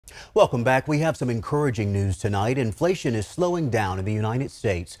Welcome back. We have some encouraging news tonight. Inflation is slowing down in the United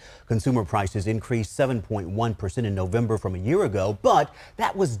States. Consumer prices increased 7.1% in November from a year ago, but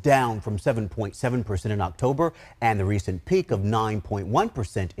that was down from 7.7% in October and the recent peak of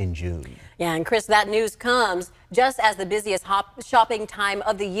 9.1% in June. Yeah, and Chris, that news comes just as the busiest shopping time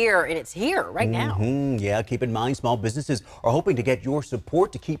of the year, and it's here right now. Yeah, keep in mind, small businesses are hoping to get your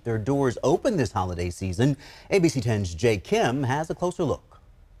support to keep their doors open this holiday season. ABC 10's Jay Kim has a closer look.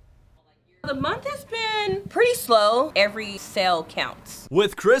 The month has been pretty slow. Every sale counts.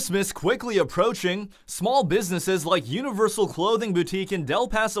 With Christmas quickly approaching, small businesses like Universal Clothing Boutique in Del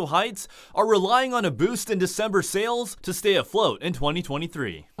Paso Heights are relying on a boost in December sales to stay afloat in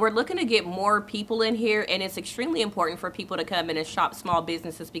 2023. We're looking to get more people in here, and it's extremely important for people to come in and shop small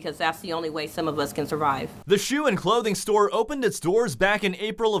businesses because that's the only way some of us can survive. The shoe and clothing store opened its doors back in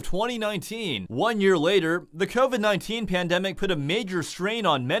April of 2019. 1 year later, the COVID-19 pandemic put a major strain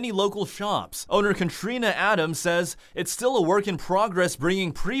on many local shops. Owner Katrina Adams says it's still a work in progress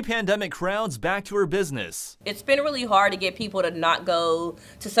bringing pre-pandemic crowds back to her business. It's been really hard to get people to not go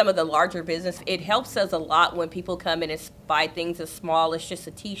to some of the larger business. It helps us a lot when people come in and buy things as small as just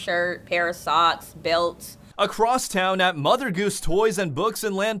a t-shirt, pair of socks, belts. Across town at Mother Goose Toys and Books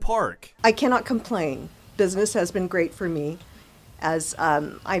in Land Park. I cannot complain. Business has been great for me, as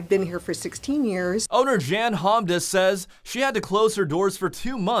I've been here for 16 years. Owner Jan Homdes says she had to close her doors for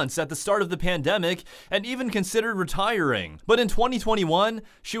 2 months at the start of the pandemic and even considered retiring. But in 2021,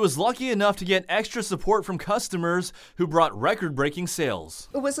 she was lucky enough to get extra support from customers who brought record-breaking sales.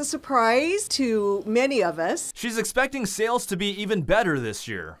 It was a surprise to many of us. She's expecting sales to be even better this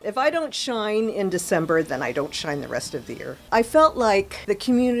year. If I don't shine in December, then I don't shine the rest of the year. I felt like the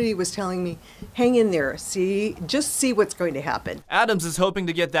community was telling me, hang in there, just see what's going to happen. Adams is hoping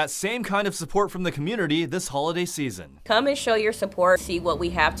to get that same kind of support from the community this holiday season. Come and show your support, see what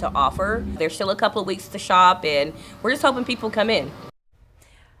we have to offer. There's still a couple of weeks to shop, and we're just hoping people come in.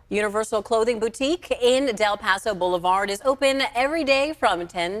 Universal Clothing Boutique in Del Paso Boulevard is open every day from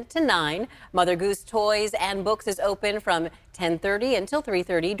 10 to 9. Mother Goose Toys and Books is open from 10:30 until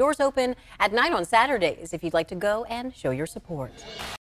 3:30. Doors open at 9 on Saturdays if you'd like to go and show your support.